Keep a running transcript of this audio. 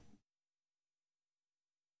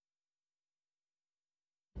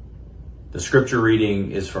The scripture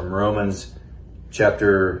reading is from Romans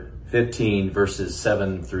chapter 15, verses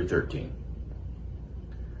 7 through 13.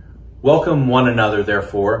 Welcome one another,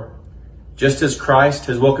 therefore, just as Christ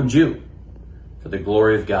has welcomed you, for the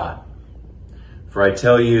glory of God. For I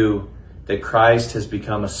tell you that Christ has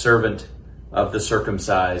become a servant of the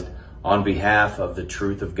circumcised on behalf of the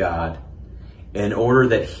truth of God, in order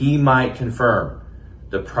that he might confirm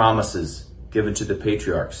the promises given to the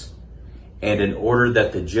patriarchs, and in order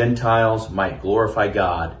that the Gentiles might glorify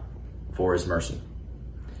God for his mercy.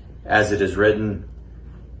 As it is written,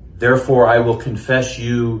 therefore I will confess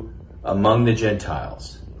you among the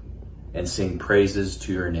Gentiles and sing praises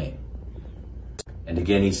to your name. And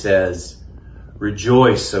again he says,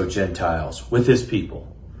 rejoice, O Gentiles, with his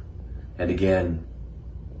people. And again,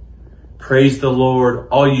 praise the Lord,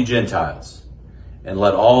 all you Gentiles, and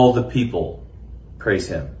let all the people praise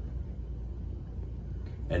him.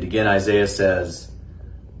 And again Isaiah says,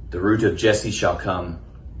 the root of Jesse shall come,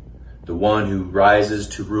 the one who rises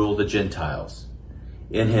to rule the Gentiles.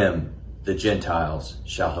 In him the Gentiles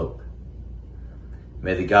shall hope.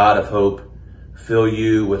 May the God of hope fill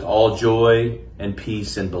you with all joy and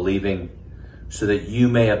peace in believing, so that you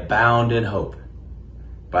may abound in hope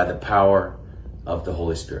by the power of the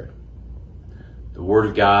Holy Spirit. The word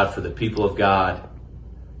of God for the people of God.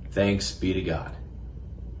 Thanks be to God.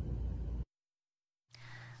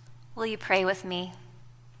 Will you pray with me?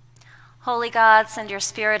 Holy God, send your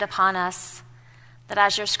Spirit upon us, that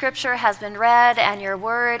as your scripture has been read and your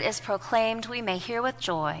word is proclaimed, we may hear with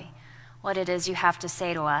joy what it is you have to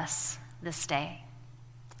say to us this day.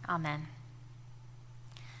 Amen.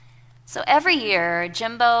 So every year,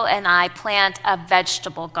 Jimbo and I plant a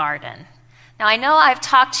vegetable garden. Now, I know I've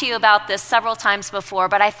talked to you about this several times before,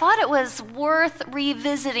 but I thought it was worth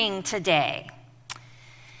revisiting today.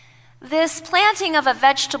 This planting of a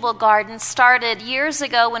vegetable garden started years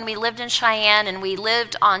ago when we lived in Cheyenne, and we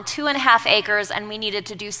lived on 2.5 acres, and we needed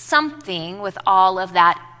to do something with all of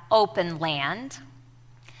that open land.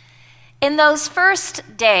 In those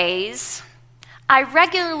first days, I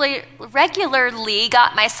regularly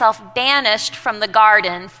got myself banished from the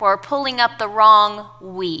garden for pulling up the wrong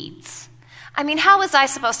weeds. I mean, how was I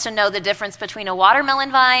supposed to know the difference between a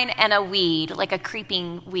watermelon vine and a weed, like a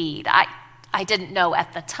creeping weed? I didn't know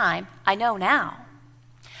at the time. I know now.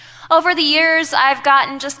 Over the years, I've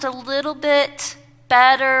gotten just a little bit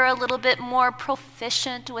better, a little bit more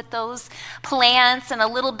proficient with those plants, and a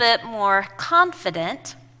little bit more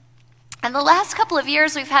confident. And the last couple of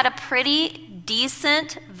years, we've had a pretty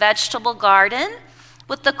decent vegetable garden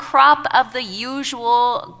with the crop of the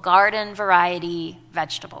usual garden variety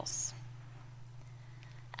vegetables.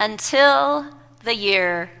 Until the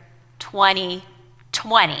year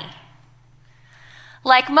 2020.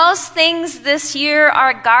 Like most things this year,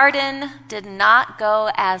 our garden did not go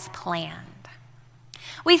as planned.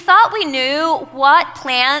 We thought we knew what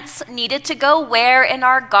plants needed to go where in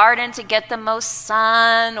our garden to get the most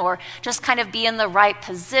sun or just kind of be in the right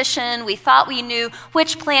position. We thought we knew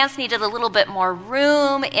which plants needed a little bit more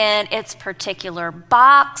room in its particular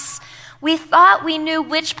box. We thought we knew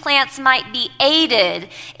which plants might be aided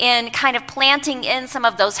in kind of planting in some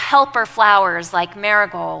of those helper flowers like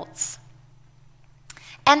marigolds.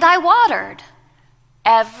 And I watered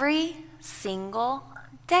every single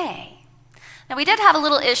day. Now, we did have a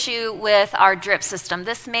little issue with our drip system.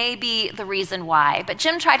 This may be the reason why, but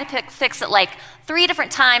Jim tried to fix it like 3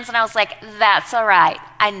 different times, and I was like, that's all right.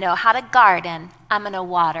 I know how to garden. I'm going to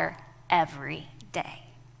water every day.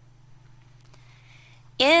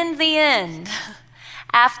 In the end,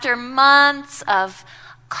 after months of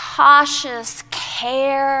cautious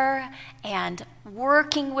care and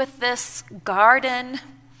working with this garden,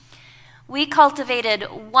 we cultivated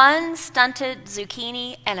 1 stunted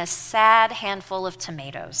zucchini and a sad handful of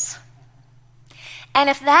tomatoes. And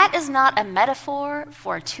if that is not a metaphor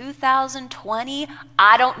for 2020,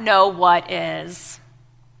 I don't know what is.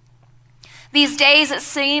 These days, it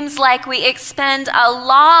seems like we expend a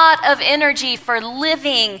lot of energy for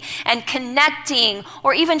living and connecting,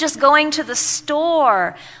 or even just going to the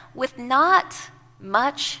store, with not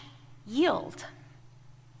much yield.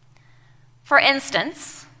 For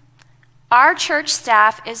instance, our church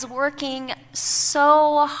staff is working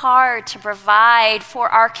so hard to provide for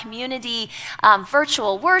our community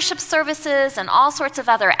virtual worship services and all sorts of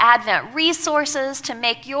other Advent resources to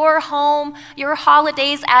make your home, your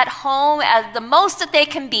holidays at home as the most that they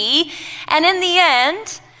can be. And in the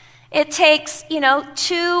end, it takes,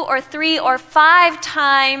 2 or 3 or 5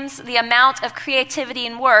 times the amount of creativity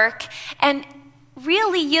and work, and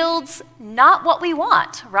really yields not what we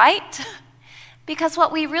want, right? Because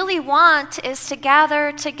what we really want is to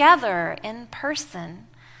gather together in person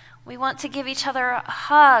We want to give each other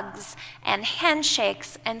hugs and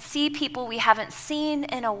handshakes and see people we haven't seen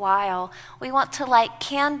in a while. We want to light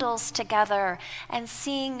candles together and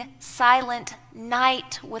sing Silent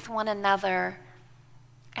Night with one another.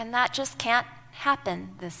 And that just can't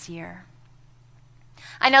happen this year.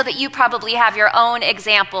 I know that you probably have your own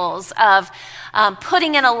examples of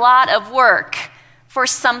putting in a lot of work for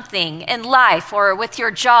something in life or with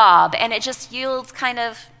your job, and it just yields kind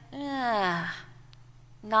of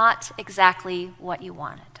not exactly what you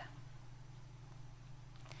wanted.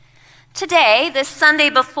 Today, this Sunday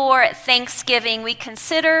before Thanksgiving, we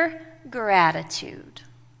consider gratitude.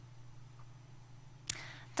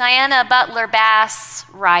 Diana Butler Bass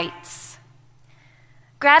writes,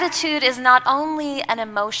 "Gratitude is not only an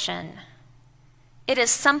emotion, it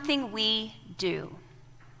is something we do.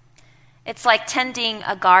 It's like tending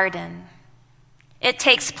a garden. It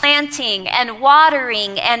takes planting and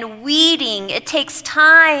watering and weeding. It takes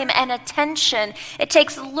time and attention. It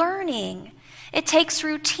takes learning. It takes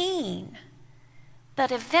routine.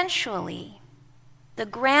 But eventually, the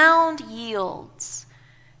ground yields,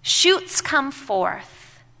 shoots come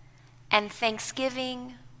forth, and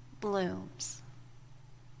Thanksgiving blooms."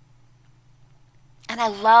 And I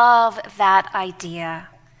love that idea,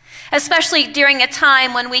 especially during a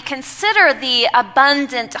time when we consider the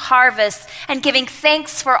abundant harvest and giving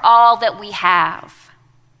thanks for all that we have.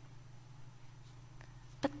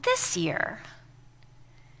 But this year,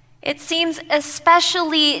 it seems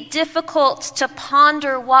especially difficult to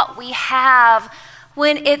ponder what we have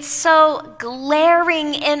when it's so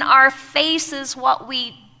glaring in our faces what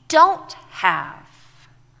we don't have.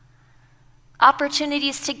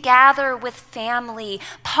 Opportunities to gather with family,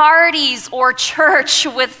 parties or church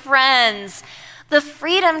with friends, the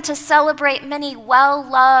freedom to celebrate many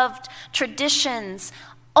well-loved traditions,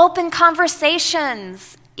 open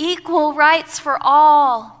conversations, equal rights for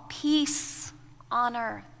all, peace on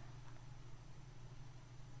earth.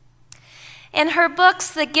 In her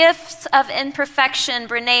books, The Gifts of Imperfection,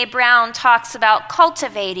 Brené Brown talks about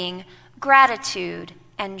cultivating gratitude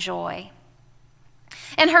and joy.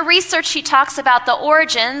 In her research, she talks about the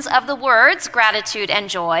origins of the words gratitude and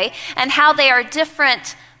joy and how they are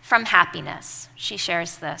different from happiness. She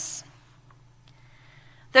shares this.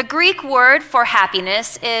 The Greek word for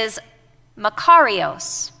happiness is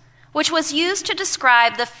makarios, which was used to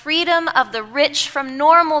describe the freedom of the rich from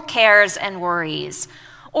normal cares and worries,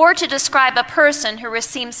 or to describe a person who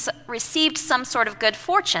received some sort of good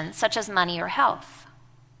fortune, such as money or health.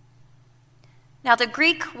 Now, the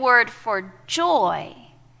Greek word for joy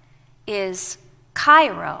is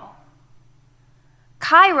kairo.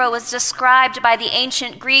 Kairo is described by the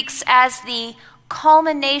ancient Greeks as the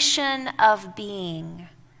culmination of being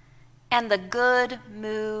and the good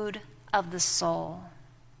mood of the soul.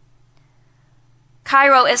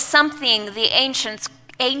 Kairo is something the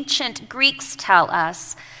ancient Greeks tell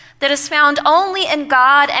us that is found only in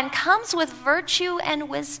God and comes with virtue and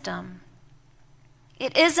wisdom.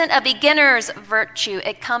 It isn't a beginner's virtue,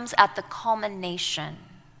 it comes at the culmination.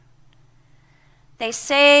 They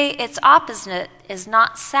say its opposite is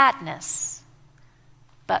not sadness,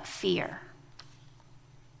 but fear.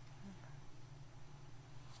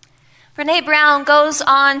 Brené Brown goes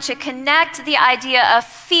on to connect the idea of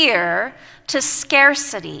fear to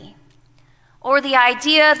scarcity, or the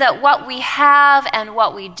idea that what we have and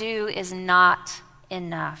what we do is not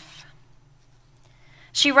enough.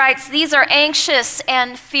 She writes, "These are anxious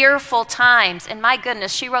and fearful times." And my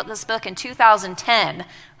goodness, she wrote this book in 2010.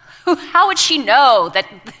 How would she know that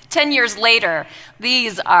 10 years later,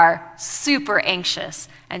 these are super anxious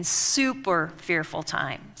and super fearful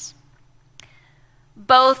times,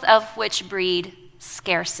 both of which breed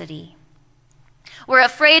scarcity. We're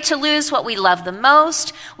afraid to lose what we love the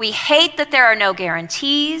most. We hate that there are no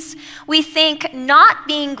guarantees. We think not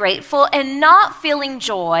being grateful and not feeling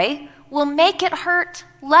joy will make it hurt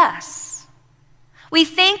less. We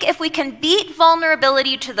think if we can beat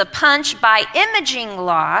vulnerability to the punch by imaging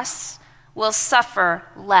loss, we'll suffer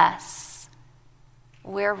less.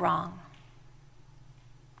 We're wrong.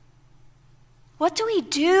 What do we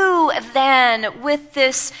do then with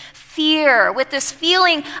this fear, with this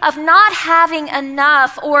feeling of not having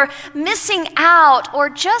enough or missing out or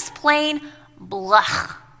just plain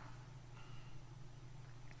blah?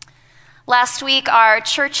 Last week, our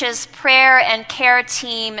church's prayer and care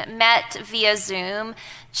team met via Zoom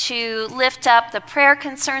to lift up the prayer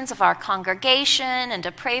concerns of our congregation and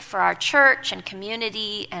to pray for our church and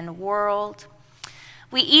community and world.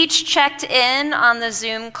 We each checked in on the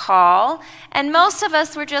Zoom call, and most of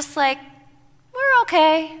us were just like, we're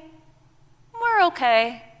okay.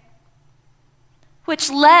 which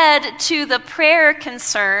led to the prayer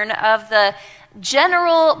concern of the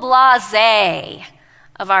general blasé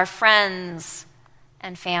of our friends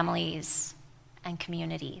and families and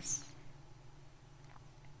communities.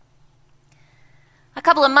 A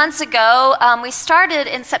couple of months ago, we started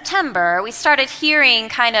hearing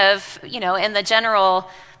kind of, in the general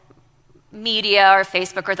media or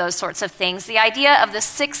Facebook or those sorts of things, the idea of the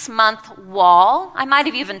 6-month wall. I might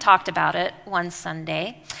have even talked about it one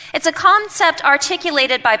Sunday. It's a concept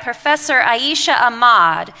articulated by Professor Aisha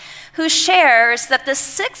Ahmad, who shares that the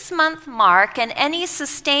 6-month mark in any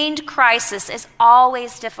sustained crisis is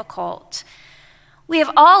always difficult. We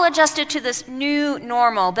have all adjusted to this new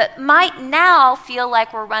normal, but might now feel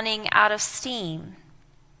like we're running out of steam.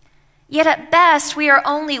 Yet at best, we are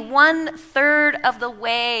only 1/3 of the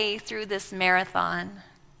way through this marathon.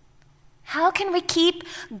 How can we keep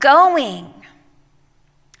going?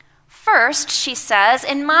 First, she says,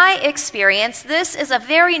 in my experience, this is a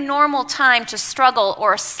very normal time to struggle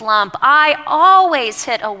or slump. I always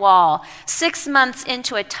hit a wall 6 months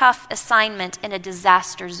into a tough assignment in a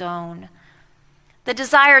disaster zone. The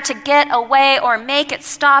desire to get away or make it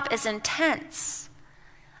stop is intense.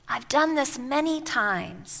 I've done this many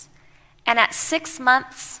times. And at 6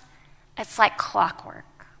 months, it's like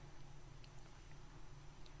clockwork.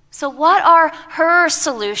 So what are her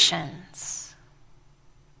solutions?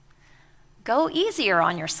 Go easier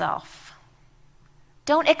on yourself.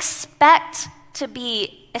 Don't expect to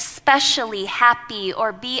be especially happy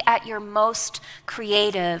or be at your most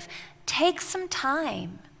creative. Take some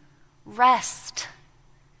time. Rest.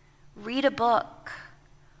 Read a book.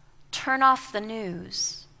 Turn off the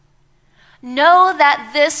news. Know that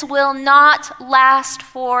this will not last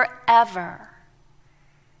forever.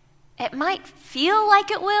 It might feel like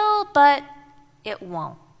it will, but it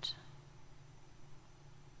won't.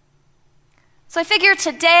 So I figure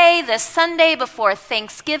today, this Sunday before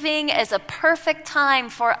Thanksgiving, is a perfect time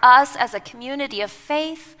for us as a community of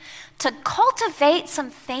faith to cultivate some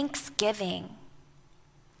thanksgiving.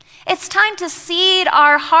 It's time to seed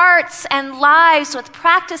our hearts and lives with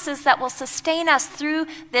practices that will sustain us through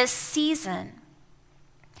this season.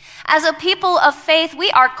 As a people of faith,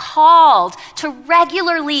 we are called to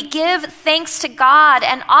regularly give thanks to God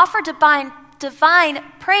and offer divine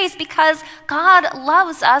praise because God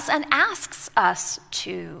loves us and asks us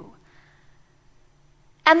to.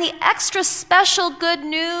 And the extra special good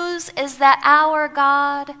news is that our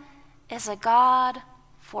God is a God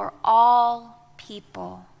for all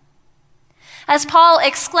people. As Paul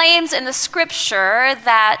exclaims in the scripture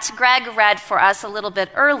that Greg read for us a little bit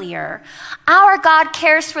earlier, our God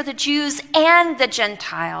cares for the Jews and the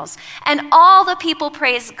Gentiles, and all the people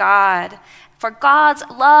praise God for God's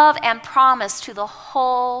love and promise to the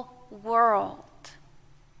whole world.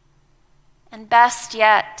 And best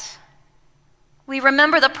yet, we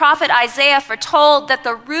remember the prophet Isaiah foretold that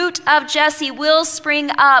the root of Jesse will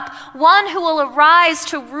spring up, one who will arise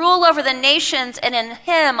to rule over the nations, and in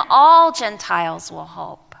him all Gentiles will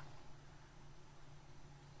hope.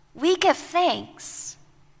 We give thanks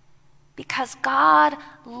because God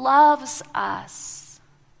loves us.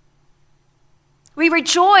 We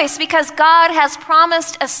rejoice because God has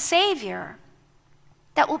promised a Savior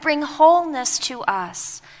that will bring wholeness to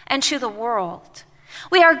us and to the world.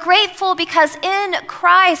 We are grateful because in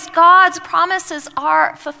Christ, God's promises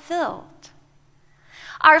are fulfilled.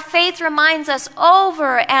 Our faith reminds us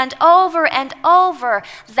over and over and over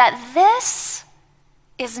that this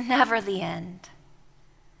is never the end.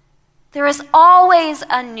 There is always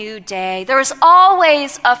a new day. There is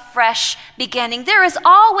always a fresh beginning. There is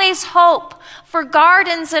always hope for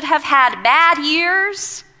gardens that have had bad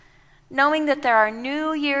years, knowing that there are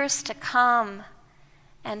new years to come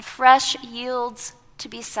and fresh yields to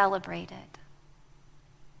be celebrated.